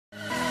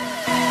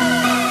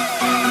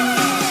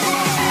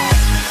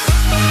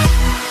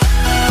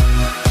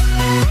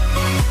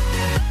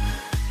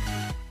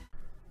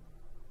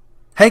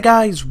Hey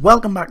guys,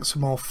 welcome back to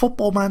some more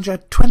Football Manager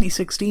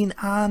 2016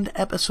 and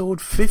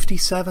episode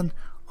 57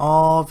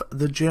 of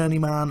the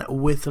Journeyman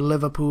with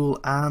Liverpool,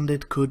 and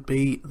it could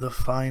be the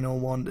final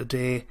one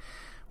today.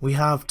 We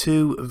have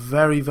two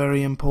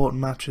very important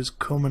matches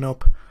coming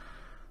up,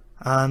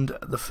 and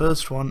the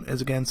first one is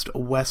against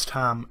West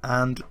Ham.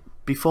 And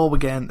before we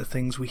get into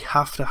things, we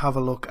have to have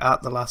a look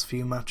at the last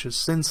few matches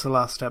since the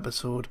last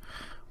episode,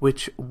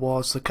 which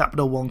was the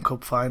Capital One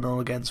Cup final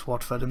against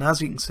Watford. And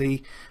as you can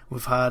see,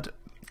 we've had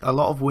a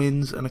lot of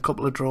wins and a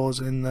couple of draws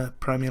in the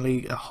Premier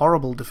League. A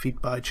horrible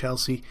defeat by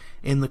Chelsea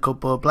in the Cup,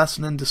 but a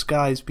blessing in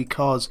disguise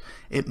because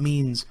it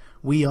means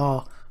we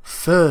are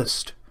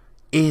first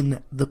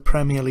in the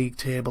Premier League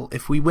table.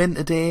 If we win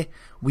today,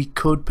 we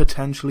could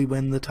potentially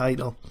win the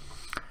title.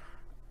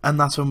 And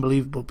that's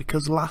unbelievable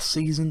because last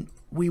season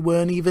we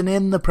weren't even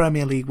in the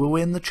Premier League. We were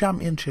in the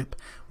Championship.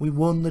 We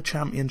won the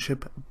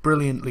Championship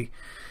brilliantly.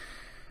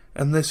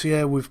 And this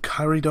year we've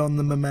carried on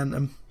the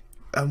momentum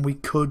and we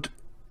could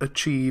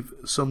achieve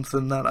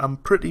something that I'm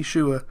pretty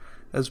sure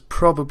has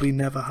probably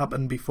never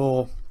happened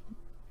before.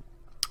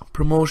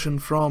 Promotion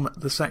from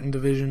the second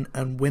division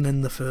and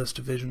winning the first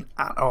division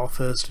at our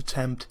first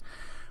attempt.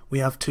 We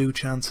have two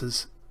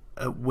chances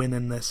at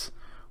winning this.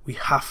 We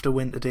have to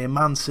win today.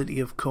 Man City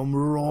have come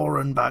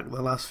roaring back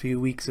the last few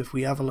weeks. If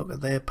we have a look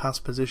at their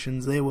past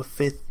positions, they were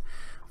fifth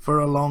for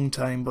a long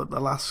time, but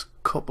the last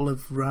couple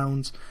of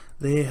rounds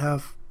they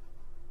have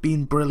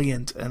been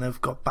brilliant and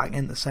have got back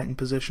into second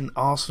position.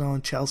 Arsenal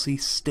and Chelsea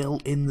still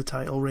in the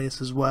title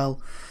race as well.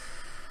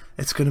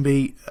 It's going to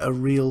be a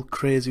real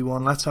crazy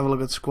one. Let's have a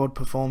look at squad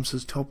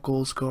performances. Top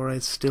goal scorer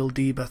is still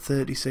Diba,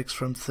 36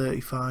 from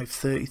 35,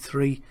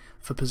 33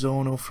 for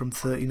Pizzono from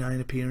 39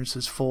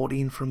 appearances,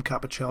 14 from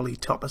Capaccioli.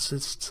 Top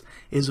assists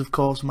is of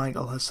course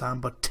Michael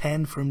Hassan, but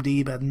 10 from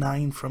Diba,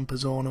 9 from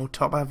Pizzono.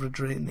 Top average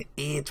rating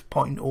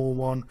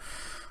 8.01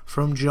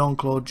 from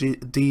Jean-Claude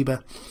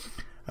Diba.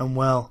 And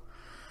well,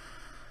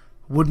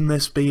 wouldn't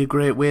this be a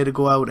great way to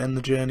go out in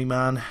the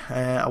Journeyman?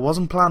 I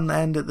wasn't planning to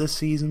end it this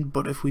season,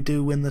 but if we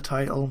do win the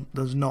title,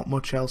 there's not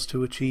much else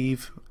to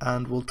achieve,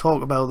 and we'll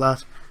talk about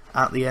that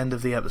at the end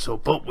of the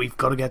episode. But we've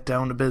got to get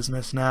down to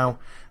business now,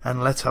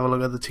 and let's have a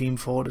look at the team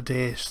for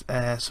today.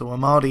 So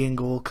Amadi in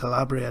goal,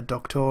 Calabria,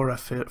 Doctora,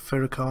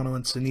 Firicano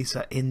and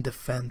Sinisa in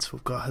defence.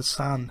 We've got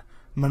Hassan,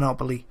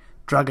 Monopoly,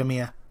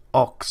 Dragomir,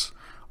 Ox,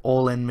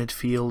 all in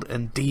midfield,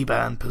 and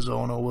Diba and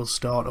Pizzono will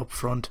start up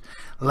front.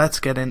 Let's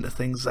get into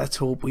things. Let's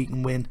hope we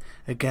can win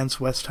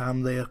against West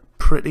Ham. They are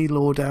pretty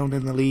low down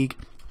in the league,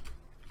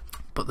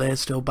 but they're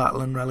still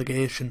battling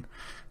relegation,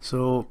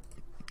 so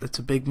it's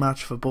a big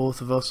match for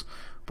both of us,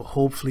 but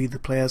hopefully the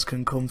players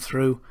can come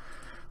through.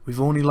 We've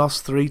only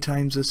lost 3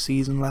 times this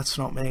season. Let's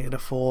not make it a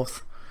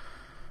 4th.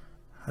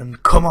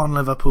 And come on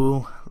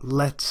Liverpool,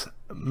 let's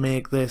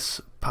make this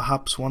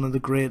perhaps one of the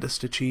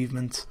greatest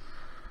achievements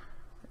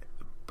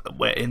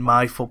in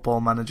my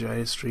Football Manager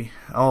history.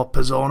 Oh,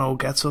 Pizzono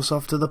gets us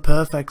off to the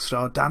perfect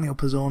start. Daniel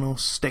Pizzono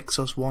sticks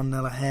us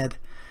 1-0 ahead,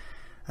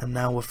 and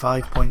now we're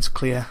 5 points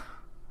clear,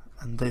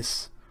 and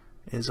this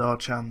is our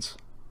chance.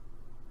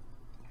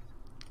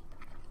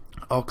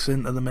 Ox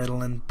into the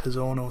middle and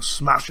Pizzono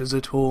smashes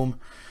it home.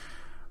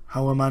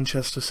 How are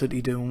Manchester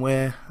City doing?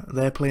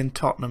 They're playing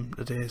Tottenham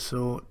today,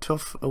 so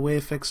tough away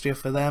fixture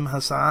for them.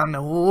 Hassan,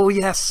 oh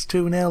yes,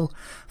 2-0.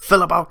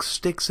 Philip Ox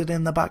sticks it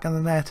in the back of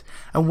the net,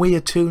 and we are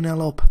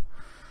 2-0 up.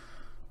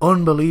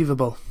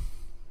 Unbelievable.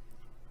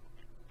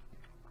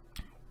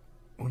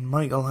 And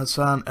Michael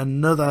Hassan,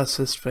 another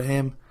assist for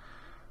him.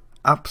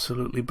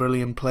 Absolutely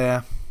brilliant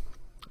player,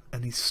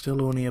 and he's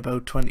still only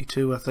about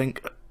 22, I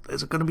think.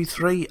 Is it going to be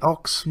 3?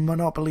 Ox,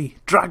 Monopoly,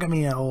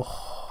 Dragomir,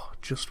 oh,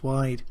 just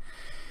wide.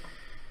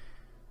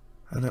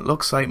 And it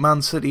looks like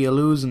Man City are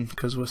losing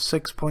because we're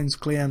 6 points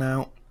clear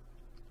now.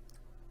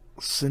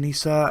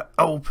 Sinisa,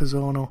 oh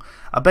Pizzono.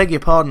 I beg your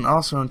pardon,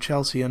 Arsenal and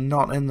Chelsea are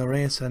not in the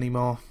race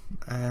anymore,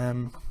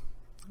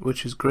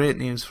 which is great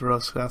news for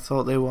us. I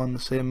thought they were on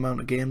the same amount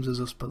of games as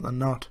us, but they're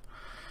not.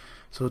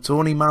 So it's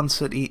only Man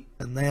City,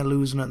 and they're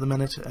losing at the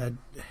minute.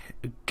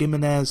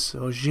 Jimenez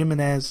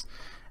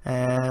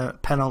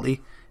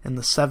penalty in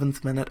the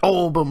 7th minute.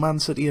 Oh, but Man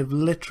City have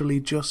literally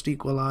just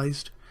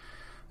equalised.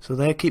 So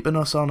they're keeping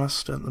us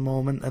honest at the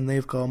moment, and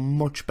they've got a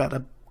much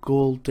better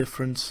goal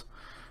difference.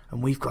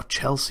 And we've got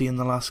Chelsea in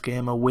the last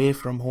game away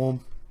from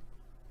home,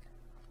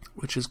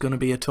 which is going to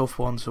be a tough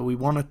one. So we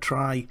want to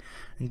try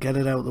and get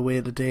it out of the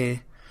way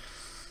today.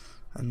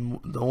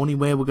 And the only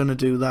way we're going to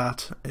do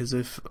that is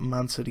if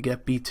Man City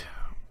get beat.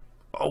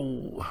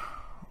 Oh,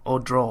 or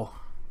draw.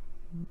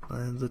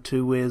 The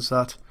two ways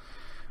that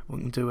we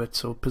can do it.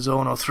 So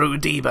Pizzono through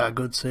Diba,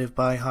 good save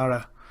by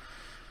Hara.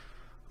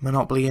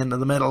 Monopoly into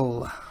the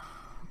middle.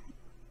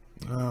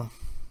 Oh,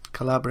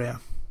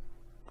 Calabria.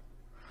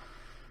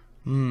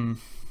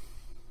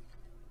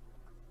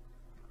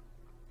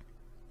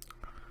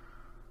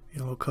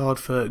 Yellow card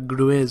for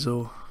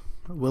Gruezo,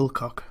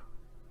 Wilcock.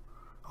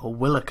 Or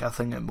Willock, I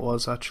think it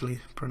was, actually,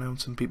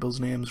 pronouncing people's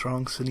names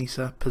wrong.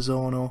 Sinisa,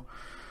 Pizzono,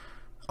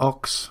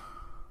 Ox,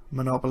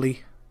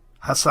 Monopoly,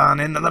 Hassan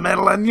into the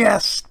middle, and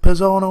yes,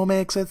 Pizzono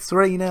makes it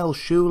 3-0.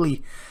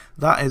 Surely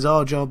that is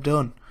our job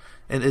done.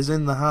 It is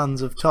in the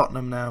hands of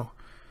Tottenham now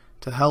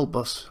to help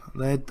us.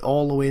 They're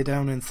all the way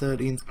down in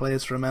 13th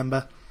place,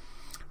 remember.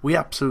 We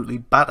absolutely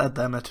battered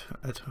them at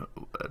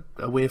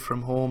away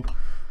from home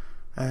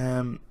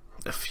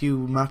a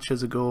few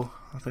matches ago.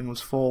 I think it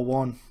was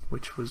 4-1,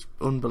 which was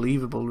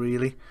unbelievable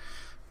really,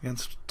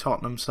 against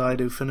Tottenham side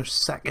who finished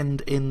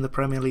second in the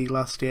Premier League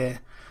last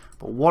year.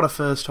 But what a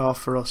first half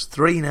for us,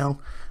 3-0.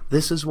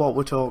 This is what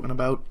we're talking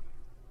about.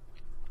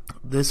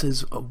 This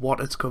is what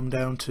it's come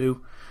down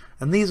to.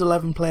 And these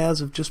 11 players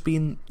have just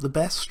been the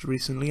best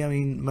recently. I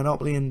mean,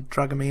 Monopoly and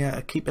Dragomir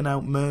are keeping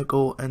out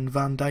Mirko and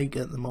Van Dijk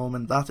at the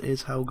moment. That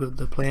is how good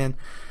they're playing.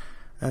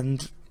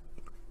 And,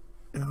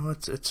 you know,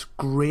 it's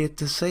great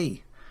to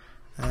see.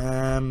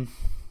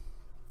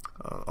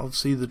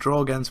 Obviously, the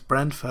draw against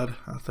Brentford,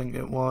 I think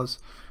it was,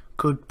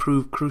 could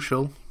prove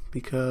crucial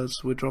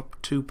because we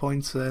dropped 2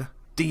 points there.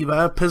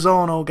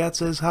 Pizzono gets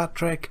his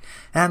hat-trick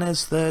and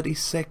his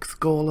 36th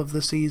goal of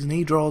the season.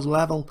 He draws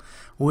level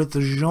with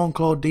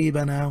Jean-Claude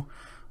Diba now.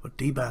 But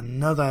Diba,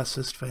 another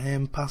assist for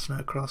him, passing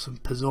it across,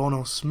 and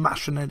Pizzono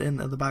smashing it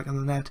into the back of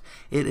the net.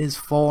 It is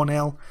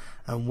 4-0,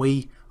 and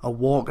we are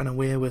walking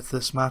away with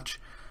this match,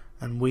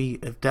 and we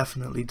have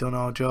definitely done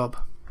our job.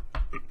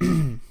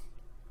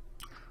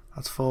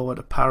 That's forward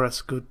to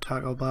Paris. Good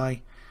tackle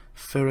by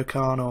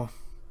Firicano.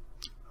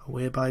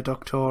 Away by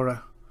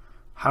Doctora.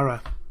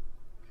 Hara.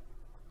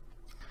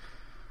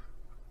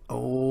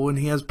 Oh, and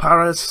he has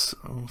Paris.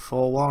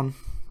 4-1.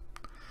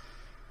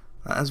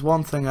 That is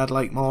one thing I'd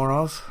like more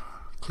of.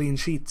 Clean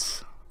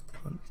sheets.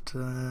 But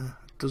it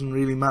doesn't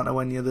really matter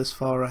when you're this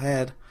far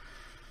ahead.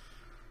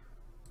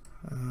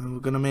 We're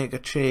going to make a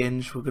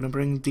change. We're going to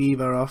bring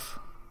Diba off.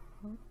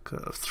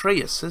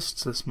 3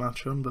 assists this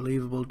match.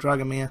 Unbelievable.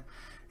 Dragomir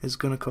is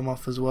going to come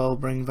off as well.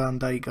 Bring Van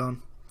Dijk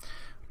on.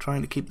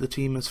 Trying to keep the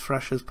team as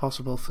fresh as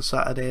possible for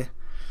Saturday.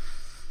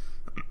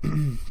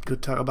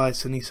 Good tackle by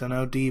Sinisa.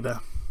 Now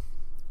Diba.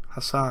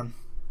 Hassan,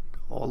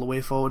 all the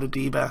way forward to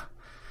Diba.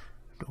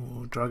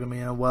 Oh,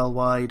 Dragomir well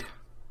wide.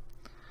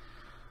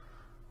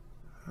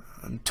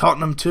 And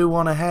Tottenham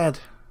 2-1 ahead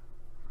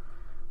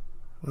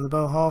with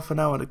about half an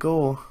hour to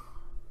go.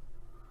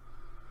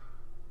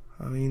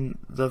 I mean,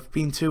 they've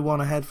been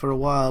 2-1 ahead for a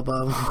while,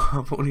 but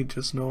I've only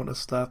just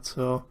noticed that,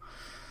 so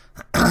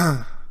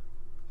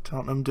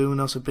Tottenham doing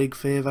us a big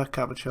favour.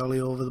 Capiccioli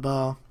over the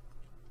bar.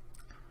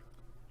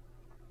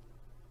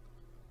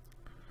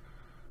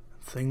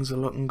 Things are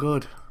looking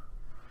good.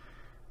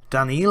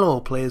 Danilo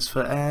plays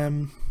for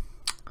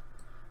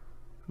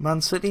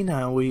Man City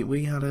now.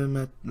 We had him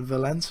at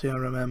Valencia, I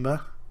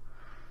remember.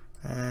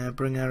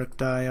 Bring Eric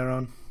Dyer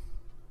on.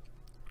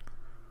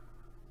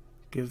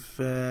 Give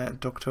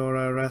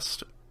Doctora a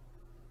rest.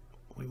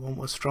 We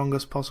want the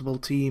strongest possible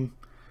team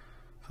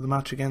for the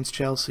match against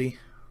Chelsea.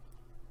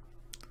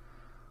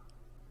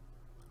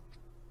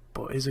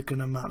 But is it going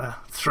to matter?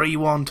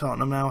 3-1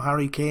 Tottenham now.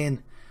 Harry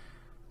Kane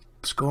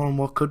scoring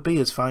what could be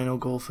his final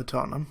goal for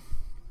Tottenham.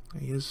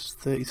 He is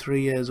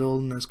 33 years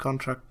old and his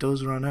contract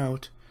does run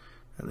out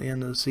at the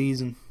end of the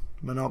season.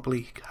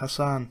 Monopoly,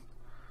 Hassan,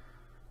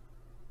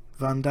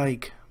 Van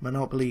Dijk,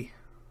 Monopoly,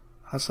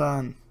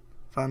 Hassan,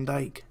 Van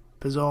Dijk,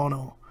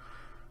 Pizzono.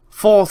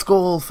 4th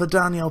goal for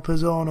Daniel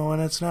Pizzono,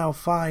 and it's now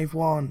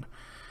 5-1.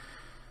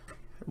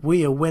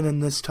 We are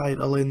winning this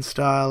title in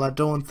style. I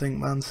don't think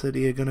Man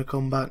City are going to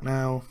come back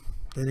now.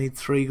 They need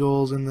 3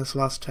 goals in this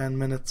last 10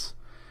 minutes.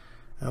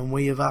 And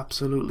we have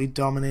absolutely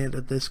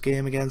dominated this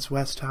game against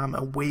West Ham,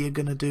 and we are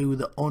going to do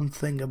the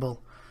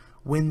unthinkable.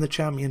 Win the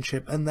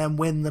Championship and then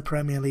win the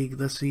Premier League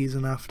the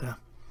season after.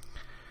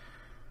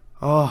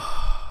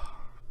 Oh,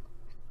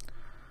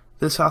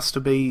 this has to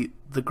be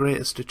the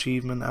greatest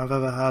achievement I've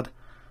ever had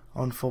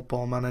on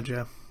Football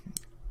Manager.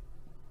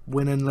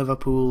 Winning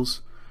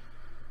Liverpool's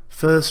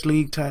first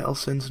league title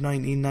since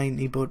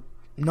 1990, but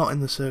not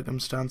in the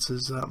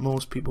circumstances that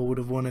most people would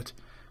have won it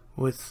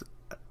with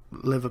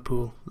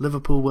Liverpool.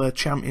 Liverpool were a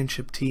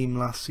championship team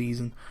last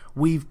season.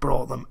 We've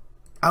brought them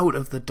out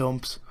of the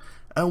dumps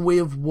and we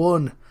have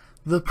won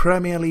the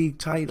Premier League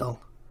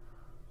title.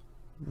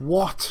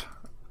 What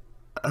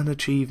an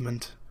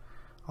achievement.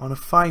 On a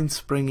fine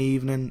spring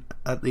evening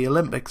at the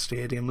Olympic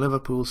Stadium,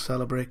 Liverpool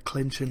celebrate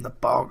clinching the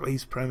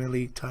Barclays Premier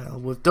League title.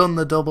 We've done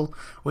the double.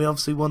 We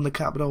obviously won the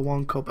Capital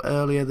One Cup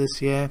earlier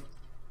this year,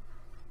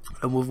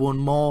 and we've won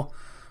more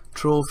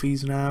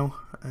trophies now.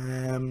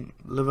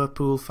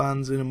 Liverpool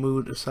fans in a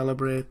mood to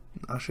celebrate,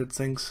 I should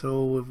think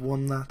so. We've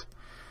won that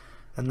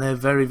and they're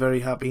very, very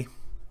happy.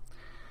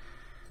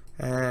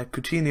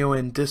 Coutinho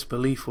in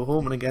disbelief. We're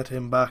hoping to get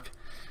him back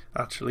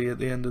actually at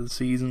the end of the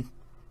season.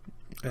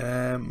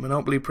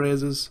 Monopoly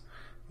praises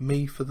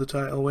me for the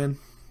title win,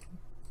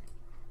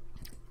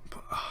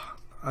 but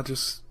I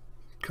just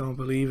can't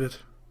believe it.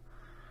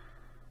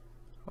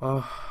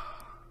 We're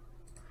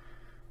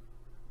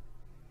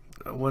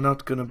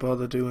not going to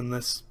bother doing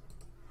this,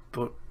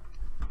 but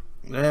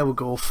there we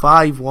go,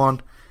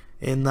 5-1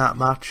 in that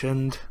match,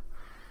 and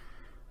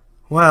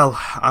Well,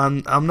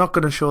 I'm not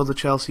going to show the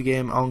Chelsea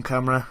game on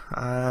camera.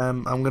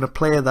 I'm going to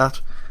play that,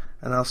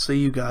 and I'll see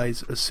you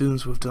guys as soon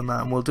as we've done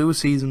that, and we'll do a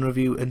season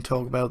review and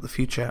talk about the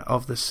future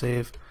of this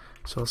save.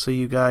 So I'll see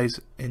you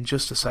guys in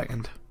just a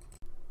second.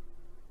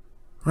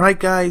 Right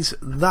guys,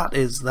 that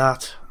is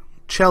that.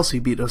 Chelsea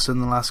beat us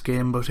in the last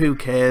game, but who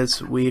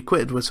cares? We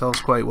acquitted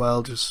ourselves quite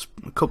well, just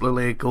a couple of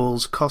late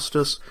goals cost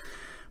us.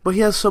 But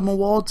here's some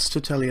awards to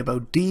tell you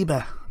about.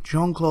 Diba,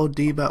 Jean-Claude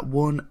Diba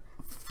won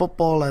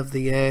Footballer of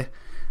the Year.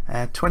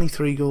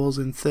 23 goals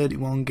in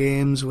 31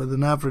 games with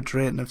an average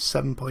rating of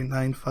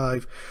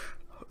 7.95.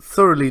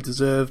 Thoroughly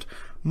deserved.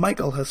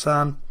 Michael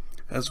Hassan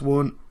has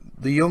won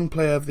the Young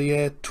Player of the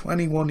Year,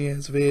 21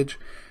 years of age,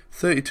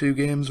 32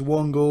 games,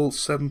 1 goal,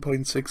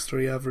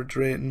 7.63 average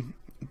rating,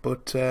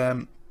 but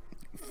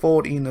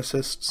 14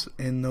 assists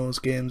in those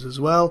games as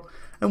well.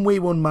 And we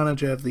won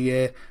Manager of the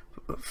Year.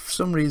 For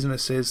some reason it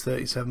says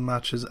 37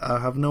 matches.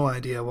 I have no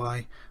idea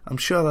why. I'm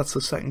sure that's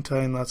the second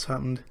time that's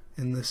happened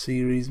in this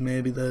series,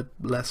 maybe the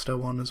Leicester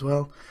one as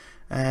well.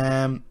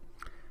 Win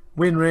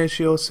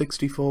ratio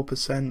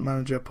 64%,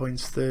 manager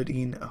points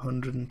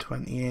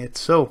 1328.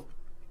 So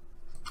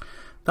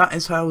that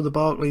is how the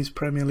Barclays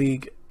Premier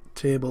League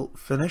table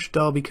finished.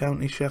 Derby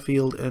County,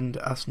 Sheffield and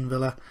Aston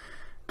Villa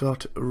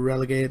got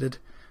relegated,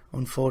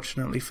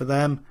 unfortunately for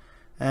them.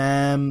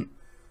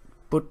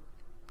 But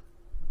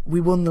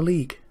we won the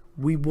league.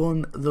 We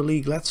won the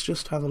league. Let's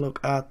just have a look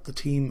at the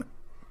team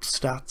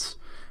stats.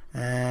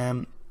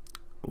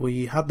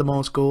 We had the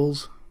most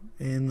goals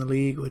in the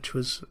league, which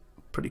was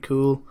pretty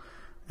cool.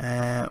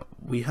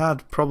 We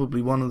had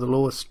probably one of the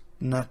lowest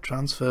net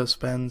transfer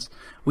spends.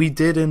 We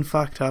did in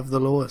fact have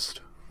the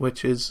lowest,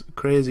 which is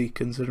crazy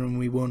considering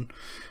we won.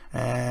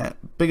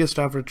 Biggest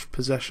average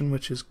possession,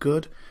 which is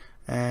good.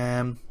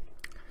 And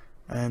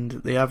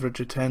the average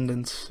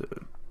attendance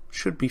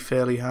should be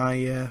fairly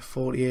high,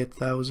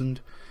 48,000.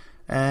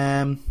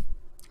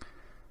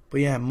 But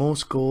yeah,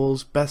 most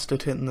goals, best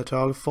at hitting the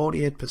target,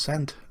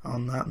 48%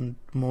 on that, and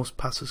most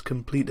passes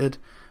completed,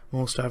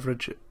 most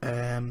average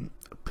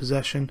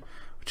possession,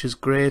 which is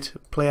great.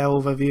 Player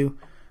overview,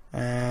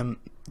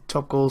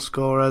 top goal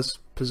scorers,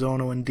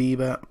 Pizzono and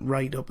Diba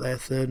right up there,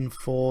 3rd and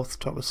 4th.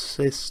 Top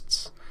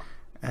assists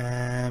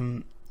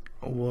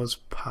was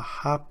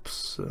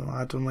perhaps,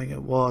 I don't think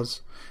it was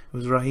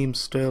Raheem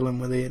Sterling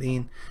with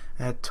 18.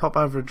 Top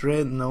average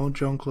rating though,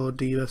 Jean-Claude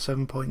Diba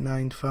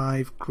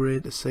 7.95,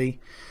 great to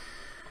see.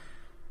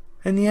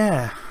 And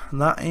yeah,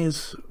 that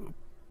is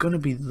going to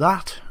be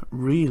that,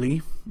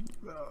 really.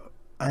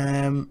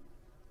 Are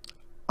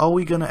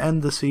we going to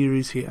end the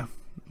series here?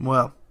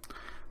 Well,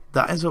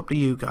 that is up to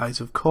you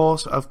guys. Of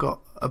course, I've got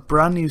a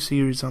brand new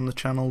series on the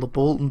channel, the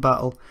Bolton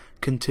Battle,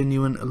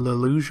 continuing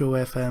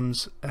Lelujo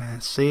FM's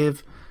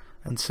save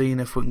and seeing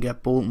if we can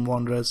get Bolton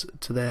Wanderers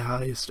to their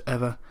highest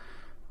ever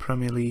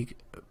Premier League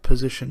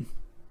position.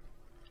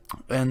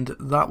 And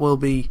that will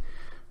be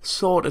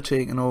sort of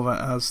taken over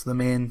as the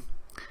main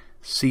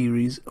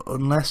series,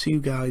 unless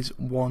you guys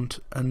want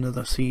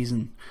another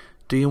season.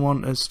 Do you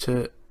want us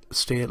to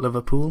stay at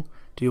Liverpool?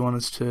 Do you want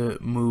us to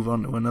move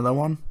on to another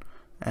one,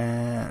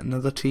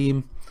 another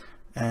team?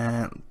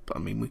 I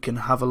mean, we can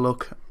have a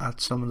look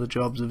at some of the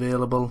jobs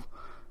available.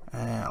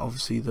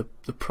 Obviously they're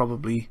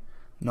probably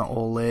not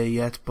all there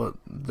yet, but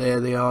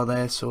there they are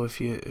there. So if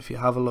you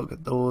have a look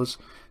at those,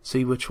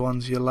 see which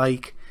ones you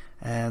like.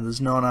 There's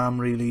none I'm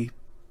really,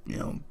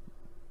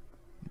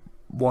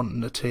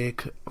 wanting to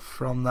take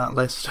from that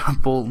list.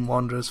 Bolton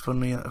Wanderers,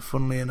 funnily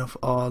enough,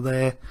 are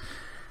there.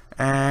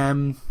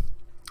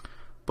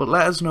 But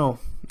let us know,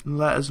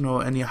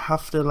 and you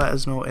have to let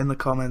us know in the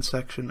comment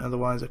section,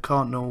 otherwise I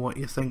can't know what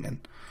you're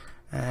thinking.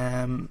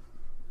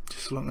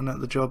 Just looking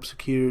at the job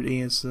security,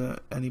 is there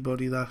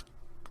anybody that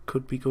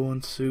could be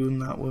going soon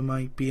that we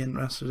might be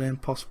interested in?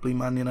 Possibly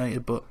Man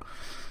United, but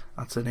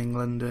that's in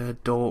England.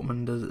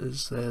 Dortmund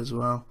is there as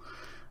well.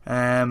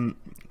 So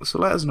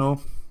let us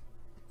know.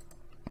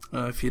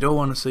 If you don't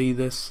want to see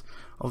this,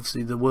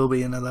 obviously there will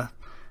be another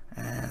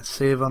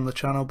save on the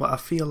channel, but I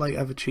feel like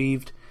I've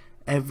achieved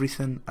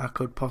everything I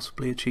could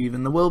possibly achieve,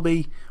 and there will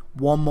be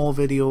one more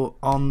video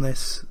on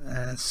this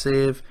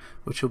save,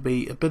 which will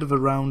be a bit of a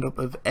roundup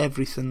of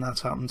everything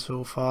that's happened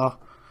so far.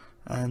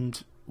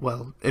 And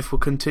well, if we're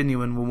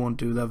continuing, we won't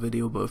do that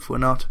video, but if we're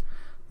not,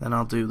 then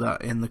I'll do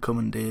that in the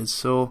coming days.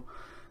 So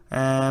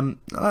let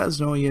us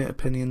know your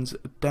opinions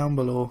down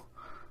below,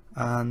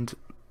 and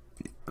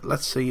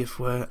let's see if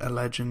we're a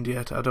legend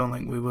yet. I don't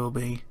think we will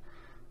be.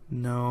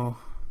 No.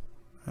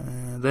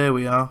 There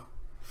we are.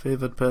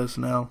 Favoured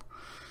personnel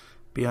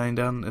behind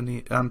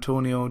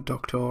Antonio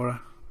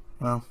Doctora.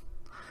 Well,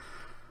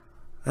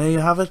 there you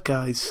have it,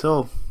 guys.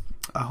 So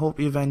I hope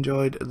you've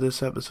enjoyed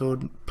this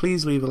episode.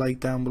 Please leave a like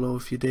down below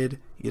if you did.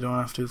 You don't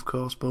have to, of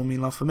course, but it means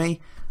a lot for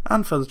me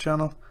and for the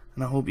channel.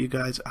 And I hope you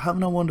guys are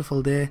having a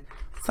wonderful day.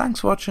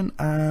 Thanks for watching,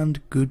 and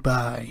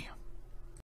goodbye.